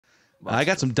I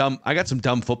got some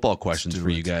dumb football questions for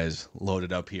you guys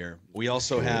loaded up here. We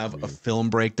also have a film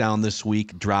breakdown this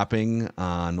week dropping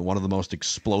on one of the most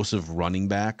explosive running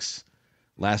backs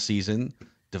last season,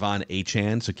 Devon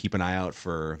Achane. So keep an eye out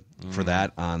for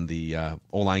that on the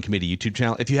O-Line Committee YouTube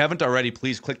channel. If you haven't already,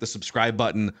 please click the subscribe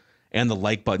button and the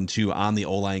like button too on the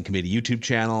O-Line Committee YouTube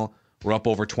channel. We're up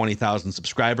over 20,000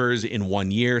 subscribers in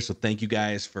 1 year, so thank you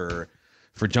guys for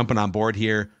jumping on board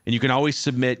here. And you can always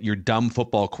submit your dumb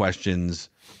football questions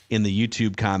in the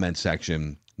YouTube comment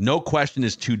section. No question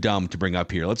is too dumb to bring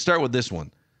up here. Let's start with this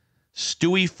one.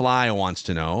 Stewie Fly wants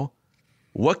to know,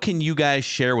 what can you guys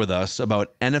share with us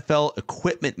about NFL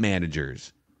equipment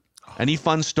managers? Any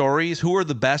fun stories? Who are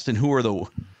the best and who are the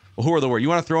worst? You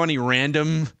want to throw any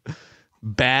random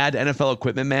bad NFL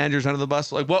equipment managers under the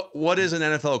bus? Like what does an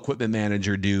NFL equipment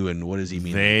manager do and what does he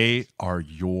mean? They are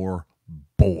your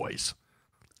boys.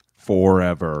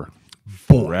 Forever.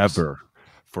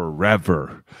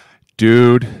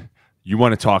 Dude, you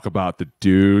want to talk about the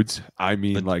dudes? I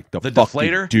mean, the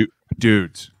deflator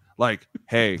dudes. Like,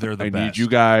 hey, I need you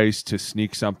guys to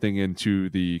sneak something into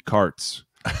the carts.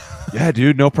 Yeah,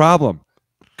 dude, no problem.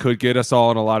 Could get us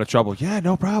all in a lot of trouble. Yeah,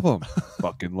 no problem.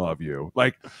 Fucking love you.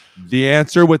 Like, the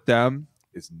answer with them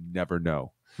is never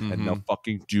no. Mm-hmm. And they'll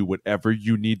fucking do whatever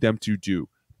you need them to do.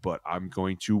 But I'm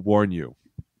going to warn you.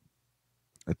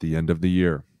 At the end of the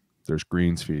year, there's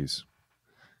greens fees.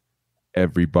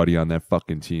 Everybody on that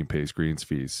fucking team pays greens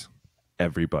fees.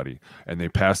 Everybody. And they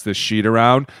pass this sheet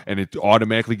around and it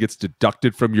automatically gets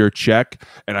deducted from your check.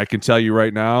 And I can tell you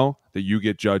right now that you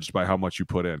get judged by how much you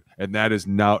put in. And that is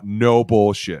now no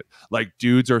bullshit. Like,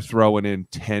 dudes are throwing in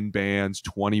 10 bands,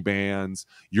 20 bands.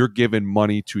 You're giving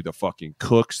money to the fucking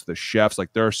cooks, the chefs.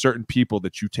 Like, there are certain people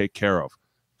that you take care of.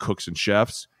 Cooks and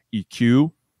chefs,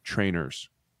 EQ, trainers.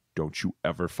 Don't you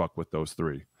ever fuck with those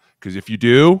three. Because if you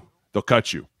do, they'll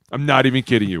cut you. I'm not even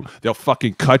kidding you. They'll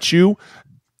fucking cut you.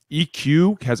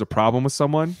 EQ has a problem with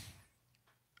someone.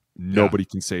 Nobody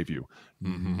can save you.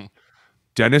 Mm-hmm.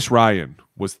 Dennis Ryan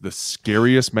was the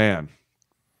scariest man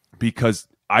because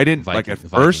I didn't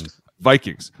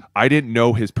Vikings. I didn't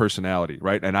know his personality,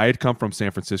 right? And I had come from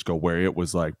San Francisco where it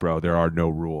was like, bro, there are no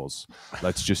rules.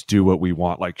 Let's just do what we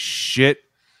want. Like, shit.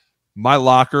 My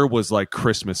locker was like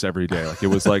Christmas every day. Like, it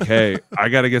was like, hey, I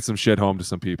got to get some shit home to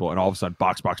some people. And all of a sudden,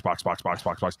 box.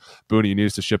 Boone, you need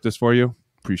us to ship this for you?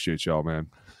 Appreciate y'all, man.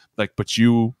 Like, but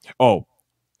and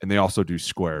they also do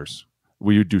squares.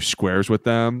 We would do squares with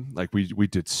them. Like, we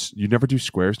did. You never do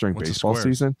squares during baseball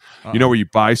season? You know, where you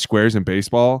buy squares in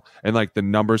baseball and like the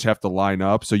numbers have to line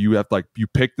up. So you have you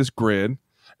pick this grid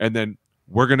and then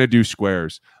we're going to do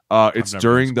squares. It's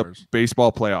during the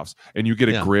baseball playoffs and you get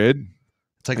a grid.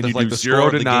 It's like the 0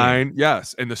 to 9.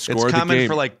 Yes. And the score of the game. It's common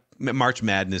for like March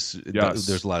Madness. Yes.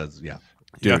 There's a lot of, You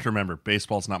have to remember,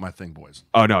 baseball's not my thing, boys.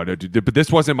 Oh, no, dude. But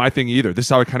this wasn't my thing either. This is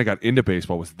how I kind of got into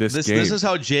baseball, was this game. This is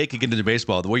how Jake could get into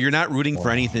baseball, where you're not rooting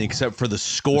for anything except for the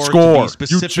score. To be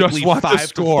specifically you just want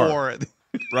 5-4.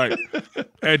 Right.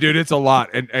 And, dude, it's a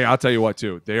lot. And hey, I'll tell you what,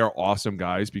 too. They are awesome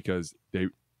guys because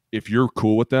if you're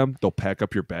cool with them, they'll pack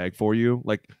up your bag for you.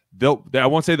 Like, I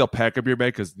won't say they'll pack up your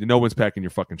bag because no one's packing your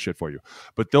fucking shit for you.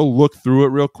 But they'll look through it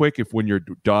real quick when you're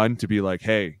done to be like,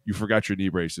 hey, you forgot your knee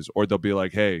braces. Or they'll be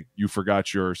like, hey, you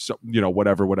forgot your,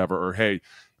 whatever. Or, hey,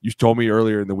 you told me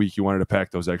earlier in the week you wanted to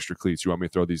pack those extra cleats. You want me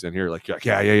to throw these in here? Like,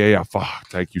 yeah. Fuck,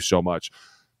 thank you so much.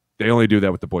 They only do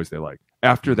that with the boys they like.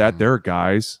 After that, there are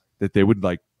guys that they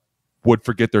would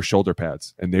forget their shoulder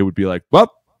pads. And they would be like,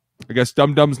 well, I guess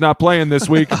Dum Dum's not playing this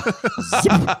week.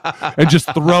 And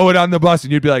just throw it on the bus.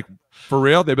 And you'd be like, for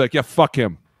real? They'd be like, yeah, fuck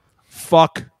him.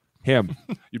 You'd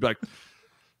be like,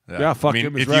 yeah, fuck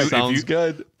him. Sounds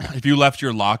good. If you left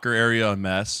your locker area a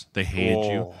mess, they hated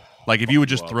you. Like, if you would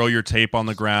just throw your tape on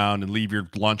the ground and leave your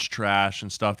lunch trash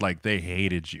and stuff, like, they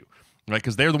hated you. Right?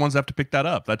 Because they're the ones that have to pick that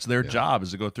up. That's their job, is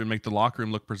to go through and make the locker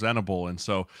room look presentable. And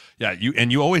so,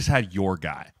 you always had your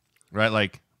guy, right?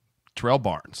 Like, Terrell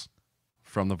Barnes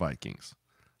from the Vikings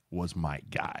was my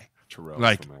guy.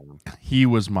 Like, he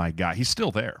was my guy. He's still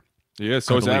there. He is.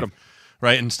 So is Adam.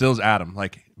 Right, and still is Adam.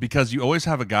 Like, because you always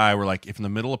have a guy where, like, if in the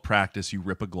middle of practice you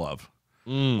rip a glove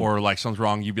or, like, something's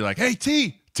wrong, you'd be like, hey,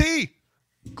 T,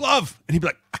 glove. And he'd be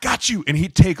like, I got you. And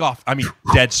he'd take off. I mean,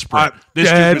 dead sprint. This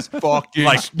dude was fucking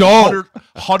like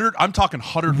 100, I'm talking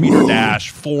 100-meter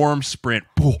dash, form sprint,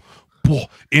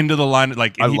 into the line,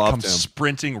 like, and he'd come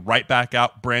sprinting right back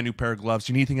out, brand new pair of gloves.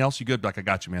 You need anything else? You good? Like, I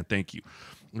got you, man. Thank you.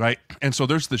 Right. And so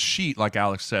there's the sheet, like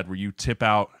Alex said, where you tip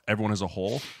out everyone as a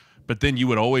whole, but then you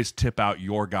would always tip out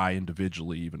your guy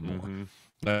individually even more.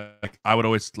 Like, I would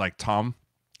always like Tom.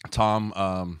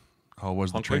 What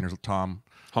was the trainer's Tom?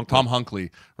 Tom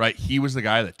Hunkley, right? He was the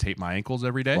guy that taped my ankles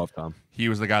every day. Love Tom. He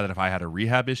was the guy that if I had a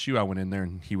rehab issue, I went in there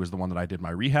and he was the one that I did my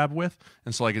rehab with.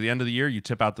 And so like at the end of the year, you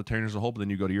tip out the trainers a whole, but then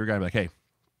you go to your guy and be like, hey,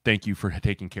 thank you for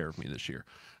taking care of me this year.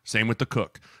 Same with the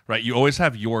cook, right? You always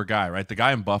have your guy, right? The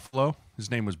guy in Buffalo,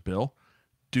 his name was Bill.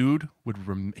 Dude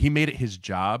he made it his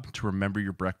job to remember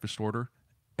your breakfast order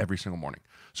every single morning.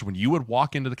 So when you would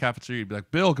walk into the cafeteria, you'd be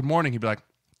like, Bill, good morning. He'd be like,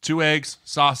 2 eggs,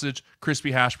 sausage,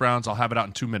 crispy hash browns. I'll have it out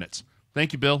in 2 minutes.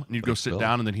 Thank you, Bill. And you'd go sit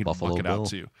down, and then he'd Buffalo buck it Bill. out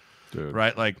to you. Dude.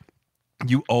 Right? Like,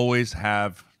 you always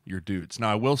have your dudes.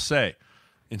 Now, I will say,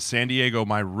 in San Diego,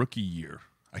 my rookie year,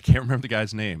 I can't remember the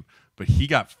guy's name, but he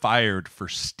got fired for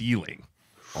stealing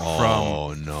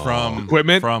from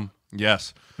equipment.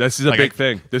 Yes. This is a big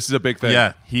thing. This is a big thing.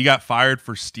 Yeah, he got fired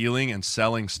for stealing and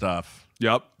selling stuff.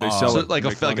 Yep. They sell So it. like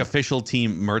official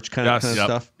team merch kind of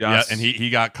stuff. Yes. Yeah, and he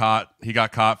got caught. He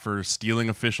got caught for stealing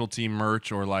official team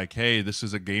merch, or like, hey, this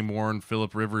is a game worn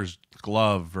Phillip Rivers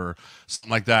glove or something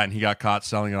like that, and he got caught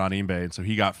selling it on eBay, and so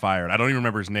he got fired. I don't even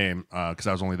remember his name because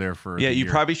I was only there for you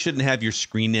probably shouldn't have your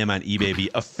screen name on eBay be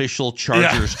official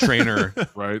Chargers trainer.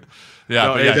 Right. Yeah,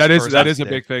 No, but hey, yeah, that is a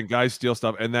big thing. Guys steal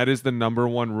stuff, and that is the number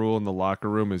one rule in the locker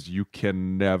room: is you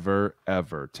can never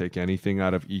ever take anything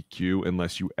out of EQ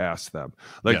unless you ask them.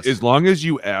 Like as long as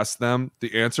you ask them,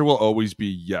 the answer will always be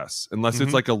yes, unless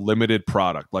it's like a limited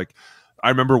product. Like I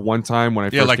remember one time when I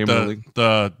first came in the league,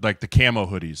 the camo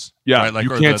hoodies. Yeah, right? Like, you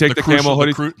can't take the camo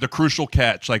hoodies. The crucial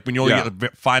catch, like when you only get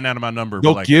a finite amount number.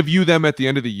 They'll give you them at the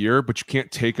end of the year, but you can't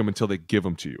take them until they give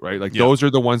them to you, right? Like those are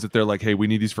the ones that they're like, hey, we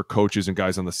need these for coaches and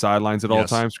guys on the sidelines at all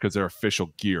times because they're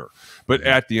official gear. But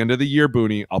at the end of the year,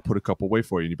 Booney, I'll put a couple away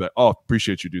for you. And you'd be like, oh,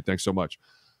 appreciate you, dude. Thanks so much.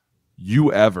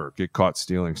 You ever get caught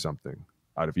stealing something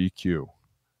out of EQ,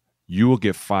 you will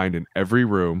get fined in every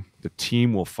room. The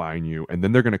team will fine you, and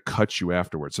then they're going to cut you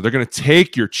afterwards. So they're going to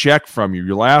take your check from you,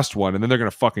 your last one, and then they're going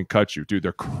to fucking cut you, dude.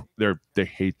 They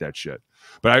hate that shit.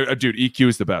 But dude, EQ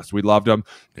is the best. We loved him.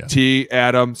 Yeah.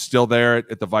 Adam still there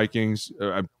at the Vikings.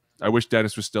 I wish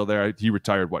Dennis was still there. He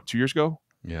retired 2 years ago?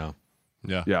 Yeah.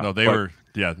 No, they were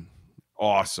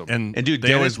awesome. And dude,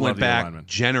 Dennis went back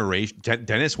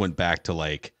Dennis went back to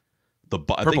like the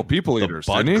Purple People Eaters,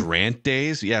 Bud didn't he? Grant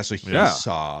days. Yeah, so he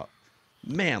saw,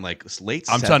 man, like late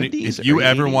 70s. I'm telling you, if you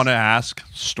ever 80s. want to ask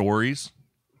stories,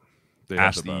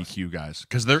 ask the EQ guys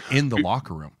because they're in the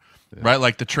locker room, right?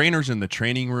 Like the trainers in the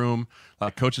training room,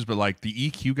 like coaches, but like the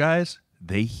EQ guys,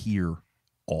 they hear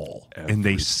all and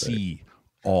they see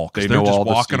all because they're just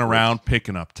walking around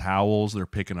picking up towels, they're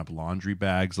picking up laundry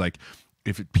bags. Like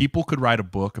if people could write a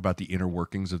book about the inner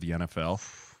workings of the NFL,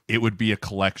 it would be a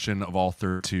collection of all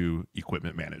 32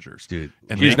 equipment managers. Dude,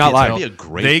 and he's not lying. That'd be a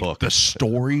great book. The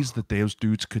stories that those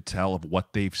dudes could tell of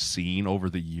what they've seen over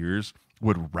the years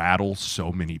would rattle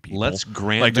so many people. Let's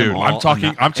grant like, them dude, all I'm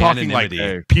talking like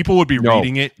anonymity. people would be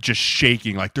reading it just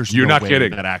shaking like there's You're no not way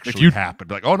kidding. that actually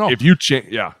happened. Like, oh no. If you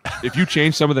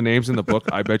change some of the names in the book,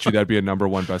 I bet you that'd be a number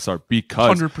one bestseller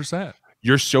because 100%.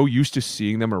 You're so used to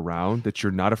seeing them around that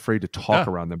you're not afraid to talk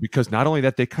around them because not only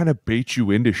that, they kind of bait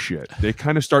you into shit. They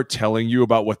kind of start telling you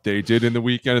about what they did in the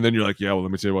weekend, and then you're like, yeah, well,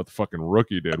 let me tell you what the fucking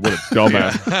rookie did. What a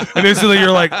dumbass. And instantly you're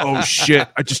like, oh shit,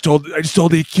 I just told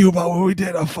EQ about what we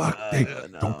did. Oh fuck. Hey,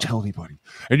 don't tell anybody.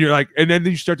 And you're like, and then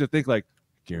you start to think like,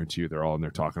 guarantee you they're all in there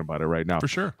talking about it right now. For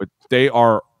sure. But they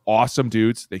are awesome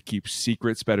dudes. They keep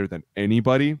secrets better than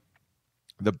anybody.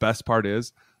 The best part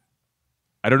is,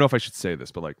 I don't know if I should say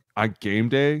this, but like on game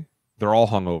day, they're all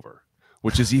hungover,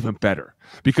 which is even better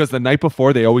because the night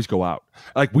before they always go out.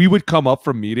 Like we would come up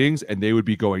from meetings and they would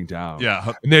be going down.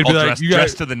 Yeah. And they'd be like, you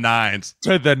guys to the nines.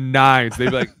 To the nines. They'd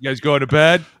be like, you guys going to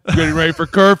bed? You getting ready for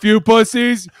curfew,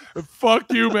 pussies?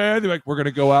 Fuck you, man. They're like, we're going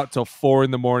to go out till 4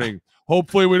 a.m.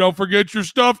 Hopefully we don't forget your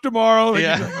stuff tomorrow. Like,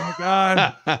 like, oh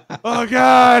God. Oh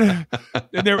God.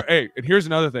 And and here's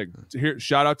another thing.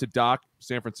 Shout out to Doc,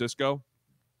 San Francisco.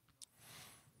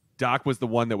 Doc was the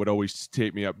one that would always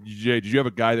tape me up. Jay, did you have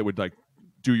a guy that would like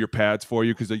do your pads for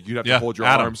you because like, you'd have to hold your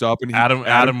arms up? And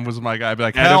Adam was my guy. I'd be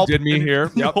like, Adam help. did me here.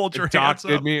 Yep. Hold your Doc hands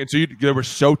did up. me, and so they were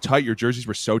so tight. Your jerseys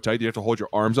were so tight. You have to hold your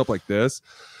arms up like this,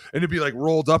 and it'd be like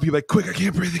rolled up. You'd be like, quick, I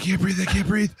can't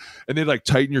breathe. And they'd like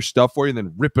tighten your stuff for you, and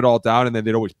then rip it all down, and then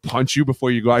they'd always punch you before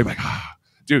you go out. You're like,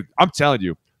 dude, I'm telling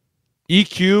you,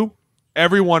 EQ,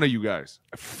 every one of you guys,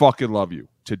 I fucking love you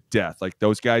to death. Like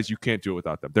those guys, you can't do it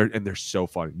without them. They're so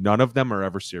funny. None of them are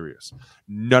ever serious.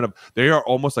 They are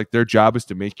almost like their job is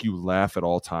to make you laugh at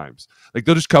all times. Like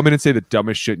they'll just come in and say the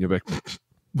dumbest shit, and you'll be like,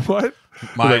 what?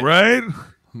 Right?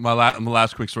 My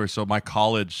last quick story. So my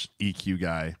college EQ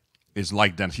guy is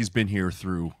like Dennis. He's been here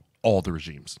through all the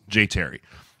regimes. Jay Terry,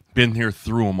 been here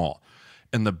through them all.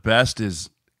 And the best is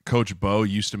Coach Bo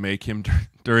used to make him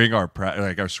during our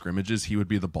scrimmages. He would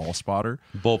be the ball spotter.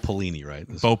 Bo Pelini, right?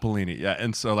 Bo Pelini, yeah.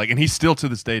 And so and he still to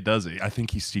this day does it. I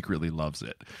think he secretly loves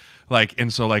it.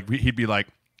 And so he'd be like,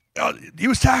 he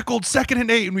was tackled 2nd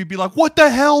and 8, and we'd be like, "What the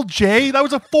hell, Jay? That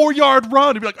was a 4-yard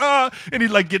run." He'd be like, and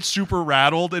he'd get super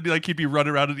rattled, and he'd be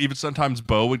running around, and even sometimes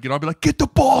Bo would get on, and be like, "Get the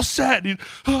ball set," and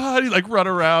he'd run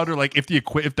around, or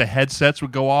if the headsets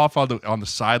would go off on the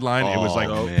sideline, it was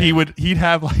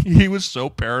he was so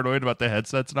paranoid about the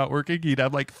headsets not working, he'd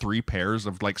have 3 pairs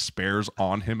of spares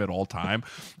on him at all time.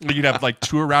 You'd have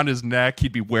 2 around his neck.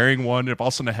 He'd be wearing one. If all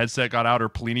of a sudden the headset got out, or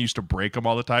Pelini used to break them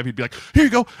all the time, he'd be like, "Here you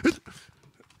go."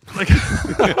 It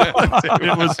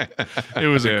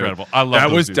was incredible. I love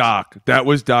that. Was dudes. Doc. That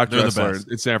was Doc Dressler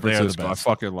best. in San Francisco. I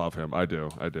fucking love him. I do.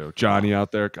 Johnny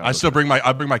out there. God, I still bring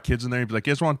my kids in there and be like,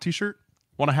 "You guys want a t-shirt?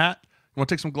 Want a hat? You want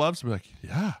to take some gloves?" I'd be like,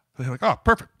 "Yeah." They're like, "Oh,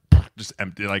 perfect." Just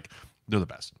empty. They're the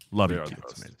best. Love you,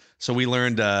 kids. So we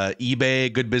learned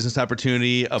eBay, good business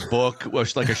opportunity, a book,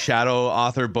 like a shadow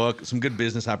author book, some good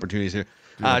business opportunities here.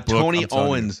 Tony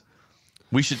Owens.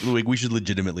 We should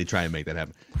legitimately try and make that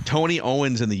happen. Tony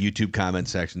Owens in the YouTube comment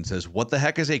section says, "What the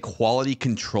heck is a quality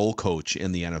control coach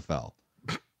in the NFL?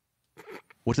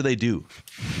 What do they do?"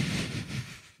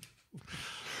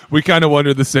 We kind of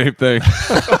wondered the same thing.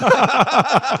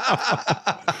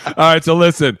 All right, so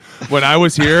listen. When I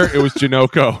was here, it was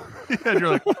Janoko. Yeah, you're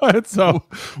like, "What?" So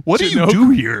what do you do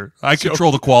here? I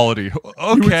control the quality.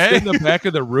 Okay. He would sit in the back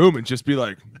of the room and just be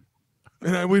like,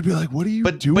 and we'd be like, "What do you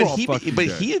do?"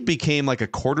 He had became a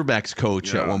quarterback's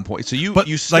coach at one point. So you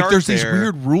start there's these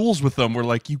weird rules with them where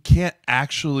you can't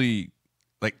actually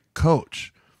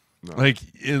coach. No. A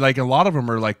lot of them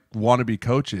are wannabe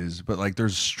coaches, but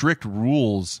there's strict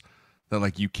rules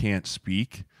that you can't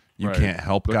speak. You can't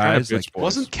help guys.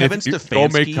 Wasn't Kevin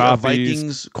Stefanski a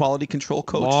Vikings quality control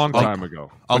coach long time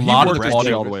ago? A lot of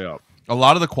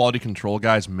the quality control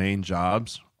guys' main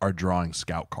jobs are drawing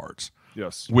scout cards.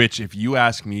 Yes. Which, if you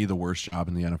ask me, the worst job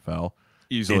in the NFL,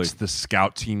 easily, it's the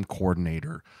scout team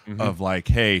coordinator of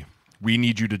hey, we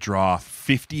need you to draw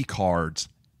 50 cards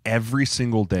every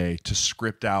single day to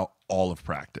script out all of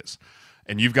practice.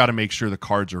 And you've got to make sure the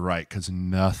cards are right, because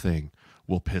nothing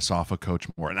will piss off a coach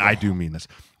more. And I do mean this.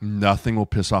 Nothing will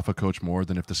piss off a coach more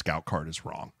than if the scout card is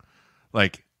wrong.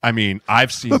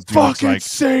 I've seen the dudes fucking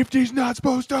safety's not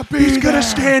supposed to be he's gonna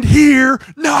stand here,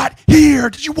 not here.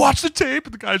 Did you watch the tape?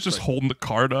 And the guy's just holding the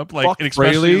card up, and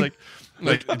especially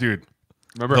dude.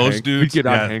 Remember those Hank? dudes? We'd get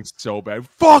on Hank so bad.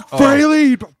 Fuck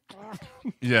Fraley.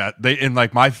 Yeah,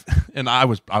 I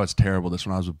was terrible this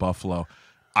when I was with Buffalo.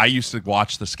 I used to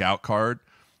watch the scout card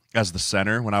as the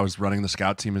center when I was running the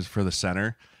scout team for the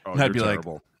center. Oh, and I'd be like,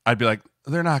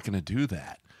 they're not gonna do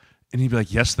that. And he'd be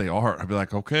like, "Yes, they are." I'd be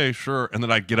like, "Okay, sure." And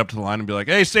then I'd get up to the line and be like,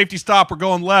 "Hey, safety, stop. We're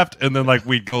going left." And then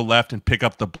we'd go left and pick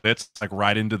up the blitz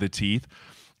right into the teeth.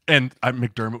 And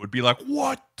McDermott would be like,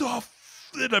 "What the?"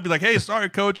 And I'd be like, "Hey, sorry,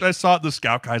 coach. I saw it." The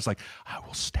scout guy's like, "I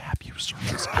will stab you,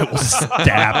 Sirles. I will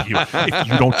stab you if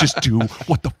you don't just do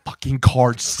what the fucking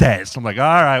card says." I'm like, "All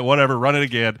right, whatever. Run it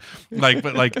again."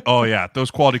 Oh yeah,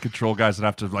 those quality control guys that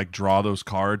have to draw those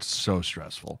cards, so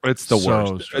stressful. It's the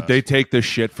worst. Stressful. They take the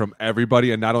shit from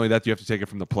everybody, and not only that, you have to take it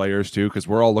from the players too, because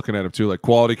we're all looking at them too,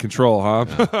 quality control,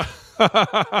 huh?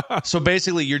 Yeah. So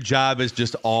basically, your job is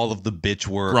just all of the bitch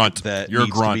work that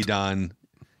needs to be done.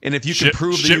 And if you can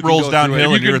prove that shit rolls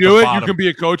downhill, and you can do it, you can be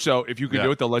a coach. Though, if you can do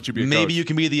it, they'll let you be a coach. Maybe you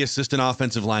can be the assistant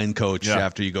offensive line coach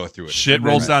after you go through it. Shit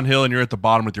rolls downhill, and you're at the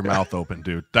bottom with your mouth open,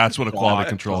 dude. That's what a quality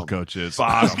control coach is.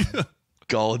 Bottom,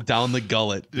 down the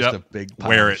gullet. Just a big pile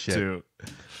wear of it shit. too.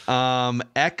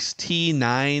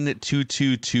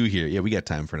 XT9222 here. Yeah, we got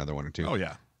time for another one or two. Oh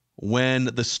yeah. When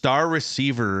the star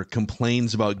receiver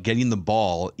complains about getting the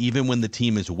ball, even when the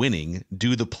team is winning,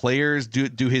 do the players,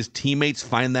 do his teammates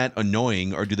find that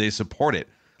annoying, or do they support it?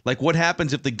 What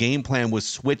happens if the game plan was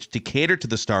switched to cater to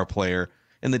the star player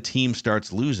and the team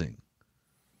starts losing?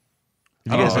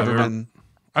 Have you guys ever been?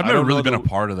 I've never really been a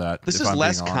part of that. This is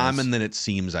less common than it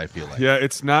seems, I feel like. Yeah,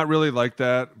 it's not really like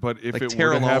that, but if it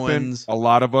were to happen, a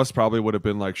lot of us probably would have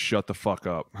been like, "Shut the fuck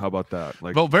up." How about that?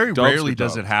 Well, very rarely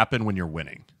does it happen when you're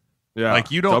winning. Yeah,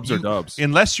 you don't dubs are dubs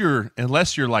unless you're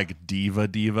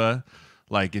diva,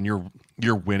 and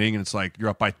you're winning, and it's you're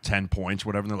up by 10 points,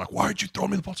 whatever. And they're like, "Why did you throw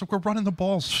me the ball?" It's we're running the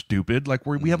ball, stupid.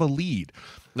 We have a lead.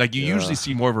 You usually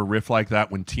see more of a riff like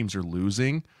that when teams are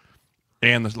losing,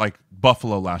 and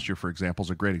Buffalo last year, for example, is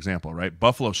a great example, right?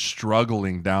 Buffalo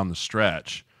struggling down the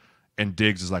stretch, and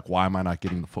Diggs is like, "Why am I not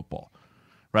getting the football?"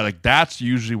 Right? That's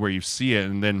usually where you see it,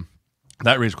 and then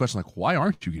that raised a question like, why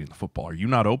aren't you getting the football? Are you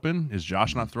not open? Is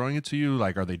Josh not throwing it to you?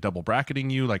 Like, are they double bracketing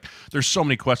you? Like, there's so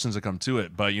many questions that come to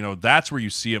it. But, you know, that's where you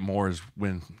see it more is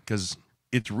when, because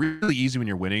it's really easy when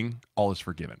you're winning, all is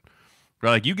forgiven.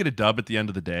 Right? Like, you get a dub at the end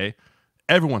of the day,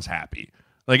 everyone's happy.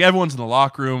 Like, everyone's in the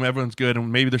locker room, everyone's good,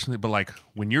 and maybe there's something, but like,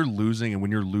 when you're losing and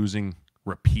when you're losing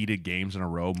repeated games in a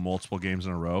row, multiple games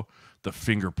in a row, the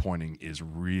finger pointing is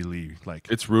really like,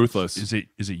 it's ruthless. Is it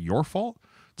your fault?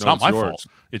 It's No, not my yours. fault.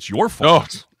 It's your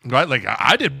fault. Right? Like,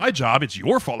 I did my job. It's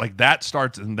your fault. Like, that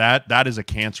starts, and that is a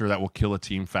cancer that will kill a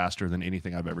team faster than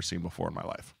anything I've ever seen before in my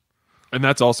life. And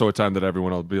that's also a time that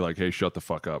everyone will be like, hey, shut the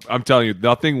fuck up. I'm telling you,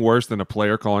 nothing worse than a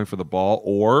player calling for the ball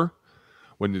or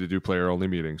when you do player-only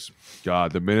meetings.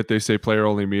 God, the minute they say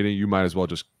player-only meeting, you might as well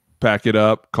just pack it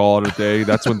up, call it a day.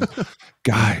 That's when,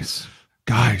 guys,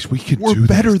 we can do this. We're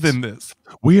better than this.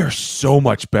 We are so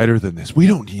much better than this. We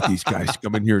don't need these guys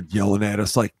coming here yelling at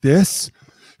us like this.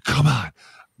 Come on.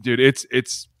 Dude,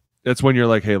 that's when you're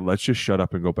like, hey, let's just shut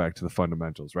up and go back to the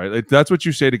fundamentals, right? Like, that's what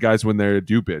you say to guys when they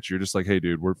do bitch. You're just like, hey,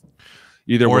 dude, we're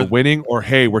winning, or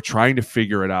hey, we're trying to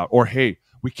figure it out, or hey,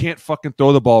 we can't fucking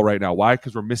throw the ball right now. Why?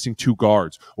 Because we're missing 2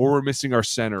 guards, or we're missing our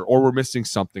center, or we're missing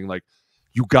something. Like,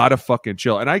 you gotta fucking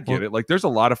chill. And I get it. Like, there's a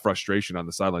lot of frustration on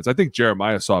the sidelines. I think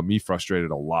Jeremiah saw me frustrated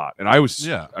a lot, and I was.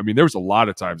 Yeah. I mean, there was a lot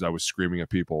of times I was screaming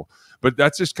at people, but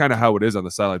that's just kind of how it is on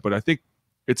the sideline. But I think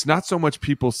it's not so much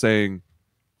people saying,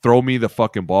 throw me the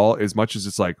fucking ball, as much as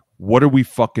it's like, what are we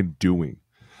fucking doing?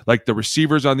 Like, the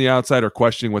receivers on the outside are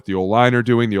questioning what the O-line are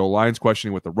doing. The O-line's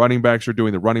questioning what the running backs are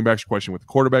doing. The running backs are questioning what the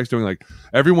quarterback's doing. Like,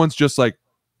 everyone's just like,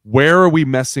 where are we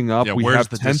messing up? Yeah, we have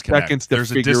 10 seconds to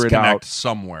There's figure a it disconnect out.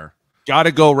 somewhere.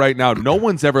 Gotta go right now. No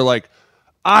one's ever like,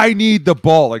 I need the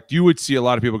ball. Like, you would see a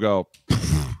lot of people go,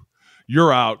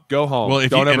 you're out. Go home. Well,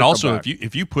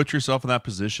 if you put yourself in that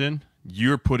position,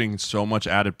 you're putting so much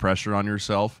added pressure on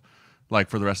yourself. Like,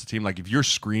 for the rest of the team, like, if you're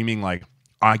screaming like,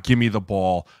 give me the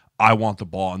ball, I want the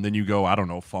ball, and then you go, I don't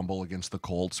know, fumble against the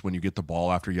Colts when you get the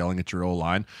ball after yelling at your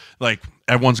O-line, like,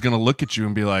 everyone's going to look at you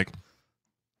and be like,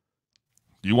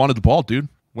 you wanted the ball, dude.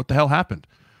 What the hell happened?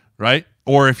 Right?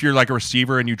 Or if you're like a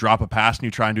receiver and you drop a pass and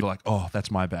you try and do like, oh, that's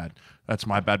my bad. That's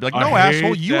my bad. Be like, no,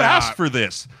 asshole, you asked for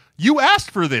this. You asked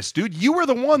for this, dude. You were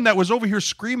the one that was over here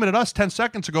screaming at us 10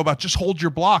 seconds ago about just hold your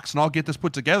blocks and I'll get this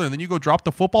put together. And then you go drop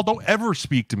the football. Don't ever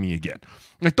speak to me again.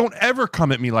 Like, don't ever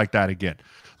come at me like that again.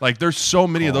 Like, there's so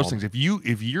many of those things. If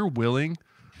you're willing,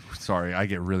 sorry, I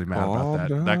get really mad about that.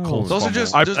 No. That Colts Those fumble.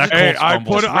 are just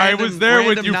I was there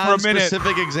with you for a minute.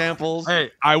 Specific examples. Hey,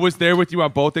 I was there with you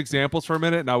on both examples for a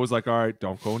minute, and I was like, all right,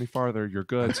 don't go any farther. You're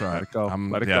good. That's all right.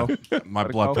 Let it go. Let it go. My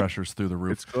blood pressure's through the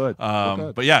roof. It's good.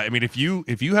 But yeah, I mean, if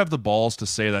you have the balls to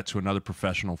say that to another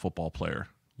professional football player,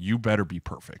 you better be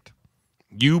perfect.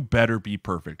 You better be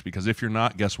perfect, because if you're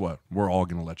not, guess what? We're all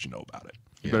going to let you know about it.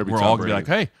 Yeah. We're all going to be like,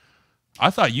 hey, I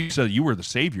thought you said you were the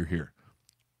savior here.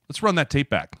 Let's run that tape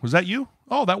back. Was that you?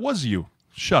 Oh, that was you.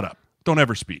 Shut up. Don't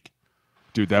ever speak.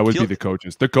 Dude, that would be the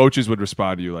coaches. The coaches would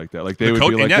respond to you like that. Like, they would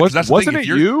be like, wasn't it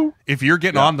you? If you're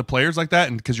getting on the players like that,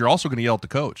 and because you're also going to yell at the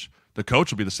coach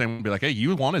will be the same. Be like, hey,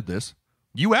 you wanted this.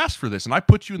 You asked for this, and I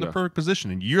put you in the perfect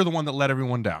position, and you're the one that let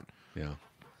everyone down. Yeah.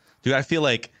 Dude, I feel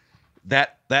like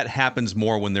that happens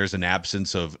more when there's an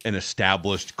absence of an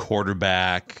established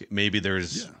quarterback. Maybe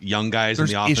there's young guys in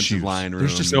the offensive line room.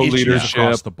 There's just no leadership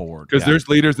across the board. Because there's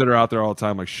leaders that are out there all the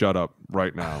time like, shut up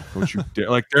right now. Don't you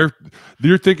dare. Like,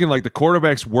 they're thinking like the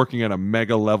quarterback's working at a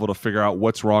mega level to figure out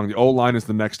what's wrong. The O-line is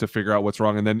the next to figure out what's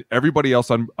wrong. And then everybody else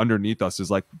underneath us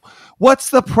is like, what's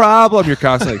the problem? You're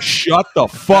constantly like, shut the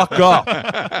fuck up.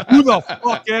 Who the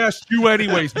fuck asked you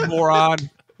anyways, moron?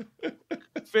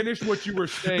 Finish what you were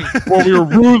saying before we were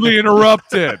rudely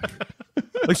interrupted.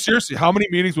 Like, seriously, how many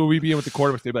meetings will we be in with the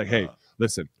quarterback? They'd be like, hey,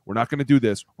 listen, we're not going to do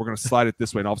this. We're going to slide it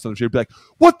this way. And all of a sudden, she'd be like,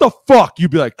 what the fuck?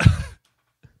 You'd be like,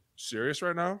 serious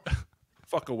right now?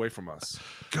 Fuck away from us.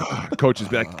 God. Coaches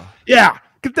be like, yeah,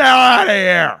 get the hell out of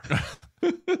here.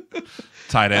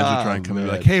 Tight ends would try and come in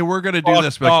and be like, hey, we're going to do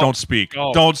this. But like, don't speak.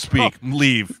 Don't speak.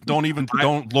 Leave. Don't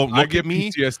look at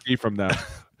me. PTSD from them.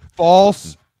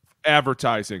 False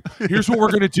advertising. Here's what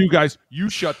we're going to do, guys. You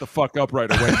shut the fuck up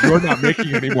right away. You're not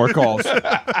making any more calls.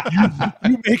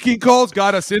 You making calls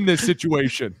got us in this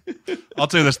situation. I'll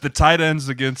tell you this. The tight ends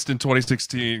in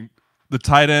 2016, the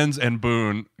tight ends and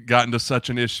Boone got into such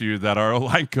an issue that our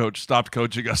O-line coach stopped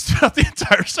coaching us throughout the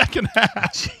entire second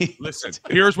half. Listen,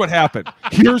 here's what happened.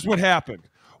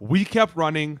 We kept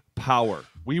running power.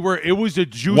 It was a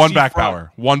juicy one back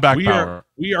front. power.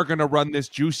 We are going to run this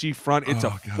juicy front. It's a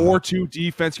 4-2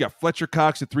 defense. You got Fletcher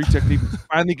Cox at 3 technique.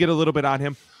 Finally get a little bit on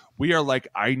him. We are like,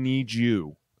 I need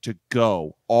you to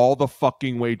go all the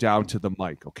fucking way down to the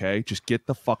mic, okay? Just get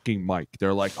the fucking mic.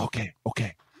 They're like, okay.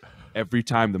 Every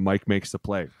time the mic makes the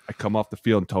play, I come off the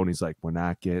field and Tony's like, we're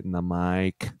not getting the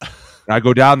mic. And I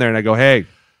go down there and I go, hey,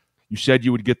 you said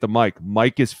you would get the mic.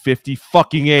 Mike is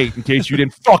 50-fucking-8 in case you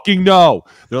didn't fucking know.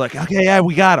 They're like, okay, yeah,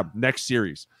 we got him. Next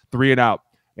series, 3 and out.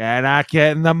 And not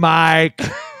getting the mic.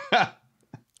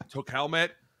 Took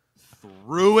helmet,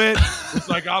 threw it. It's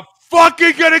like, I'm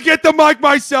fucking going to get the mic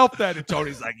myself then. And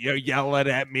Tony's like, you're yelling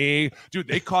at me. Dude,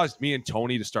 they caused me and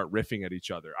Tony to start riffing at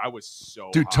each other. I was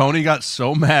so Dude, hot. Tony got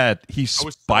so mad. He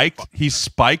spiked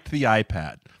the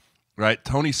iPad. Right?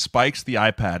 Tony spikes the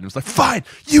iPad and was like, fine,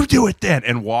 you do it then,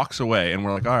 and walks away. And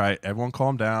we're like, all right, everyone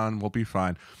calm down. We'll be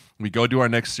fine. We go do our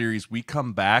next series. We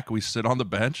come back. We sit on the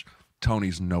bench.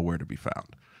 Tony's nowhere to be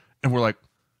found. And we're like,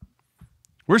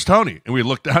 where's Tony? And we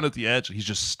look down at the edge. And he's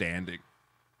just standing.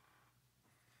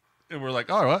 And we're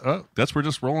like, all right, guess we're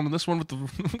just rolling in this one with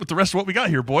the rest of what we got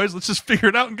here, boys. Let's just figure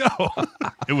it out and go.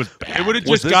 It was bad. It would have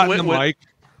just gotten the mic.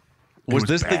 Was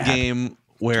this the game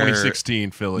where 2016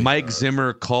 Philly Mike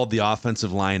Zimmer called the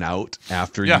offensive line out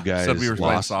after you guys said we were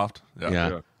playing lost? soft?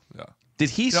 Yeah. Did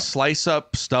he slice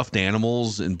up stuffed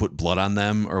animals and put blood on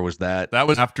them, or was that? That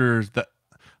was after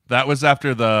That was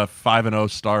after the 5-0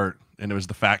 start, and it was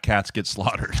the Fat Cats get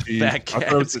slaughtered. Fat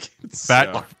Cats.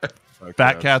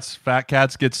 Fat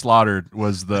Cats get slaughtered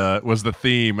was the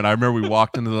theme, and I remember we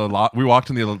walked into the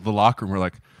locker room. We're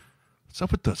like, what's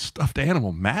up with the stuffed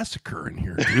animal massacre in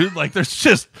here, dude? Like, there's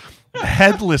just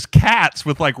headless cats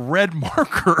with like red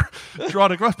marker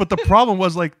drawn across. But the problem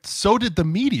was, like, so did the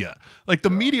media. Like, the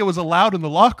media was allowed in the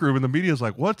locker room, and the media's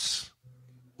like, what's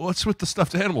with the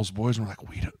stuffed animals, boys? And we're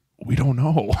like, we don't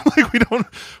know. Like, we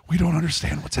don't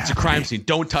understand what's happening. It's a crime scene.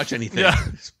 Don't touch anything. Yeah.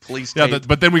 Police. Yeah,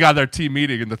 but then we got their team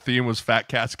meeting, and the theme was Fat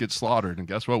Cats get slaughtered. And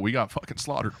guess what? We got fucking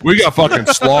slaughtered. We got fucking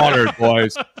slaughtered,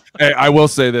 boys. Hey, I will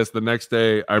say this. The next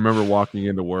day, I remember walking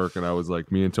into work, and I was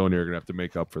like, me and Tony are gonna have to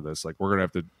make up for this. Like, we're gonna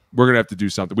have to do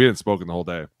something. We hadn't spoken the whole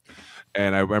day.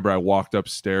 And I remember I walked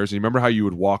upstairs. And you remember how you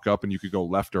would walk up and you could go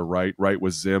left or right? Right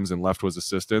was Zims and left was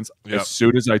assistants. Yep. As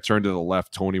soon as I turned to the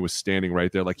left, Tony was standing right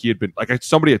there. Like, he had been, like,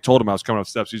 somebody had told him I was coming up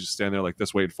steps. He's just standing there like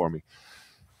this, waiting for me.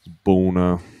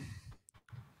 Boone,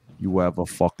 you ever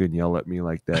fucking yell at me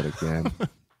like that again,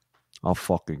 I'll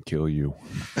fucking kill you.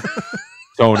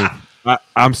 Tony,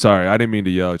 I'm sorry. I didn't mean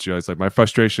to yell at you. It's like, my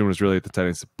frustration was really at the time.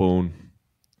 I said, Boone,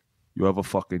 you ever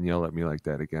fucking yell at me like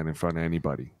that again in front of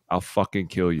anybody, I'll fucking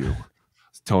kill you.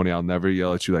 Tony, I'll never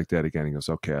yell at you like that again. He goes,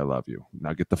 okay, I love you.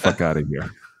 Now get the fuck out of here.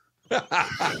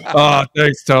 Oh,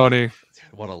 thanks, Tony.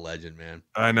 What a legend, man.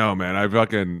 I know, man.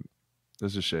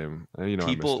 It's a shame. You know,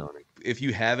 People, I miss Tony. If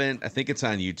you haven't, I think it's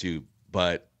on YouTube,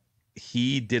 but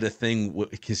he did a thing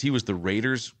because he was the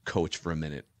Raiders coach for a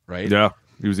minute, right? Yeah,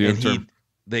 he was the intern.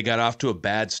 They got off to a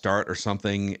bad start or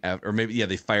something, or maybe,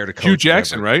 they fired a coach. Hugh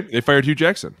Jackson, right? They fired Hugh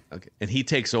Jackson. Okay. And he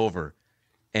takes over,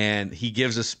 and he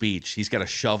gives a speech. He's got a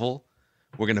shovel.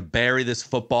 We're going to bury this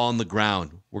football in the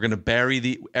ground. We're going to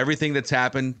bury everything that's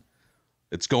happened.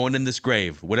 It's going in this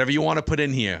grave. Whatever you want to put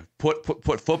in here.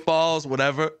 Put footballs,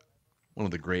 whatever. One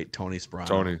of the great Tony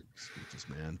Sperano speeches,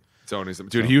 man.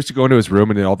 Dude, he used to go into his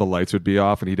room and then all the lights would be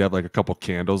off and he'd have like a couple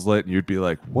candles lit and you'd be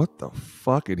like, what the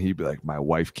fuck? And he'd be like, my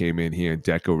wife came in here and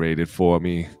decorated for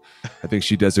me. I think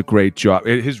she does a great job.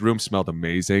 His room smelled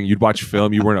amazing. You'd watch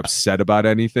film. You weren't upset about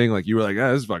anything. Like, you were like,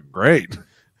 this is fucking great.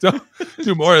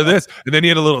 Do more of this. And then he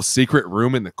had a little secret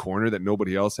room in the corner that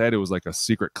nobody else had. It was like a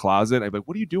secret closet. I'd be like,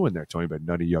 what are you doing there, Tony? But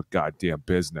none of your goddamn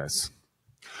business.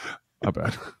 My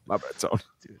bad, Tony.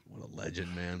 Dude, what a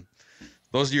legend, man.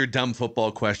 Those are your dumb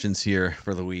football questions here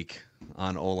for the week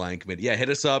on O-Line Committee. Yeah, hit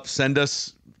us up. Send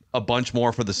us a bunch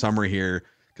more for the summer here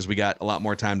because we got a lot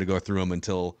more time to go through them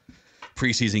until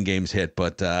preseason games hit.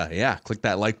 But, click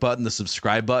that like button, the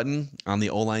subscribe button on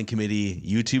the O-Line Committee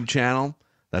YouTube channel.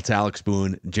 That's Alex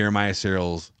Boone, Jeremiah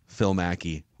Sirles, Phil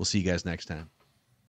Mackey. We'll see you guys next time.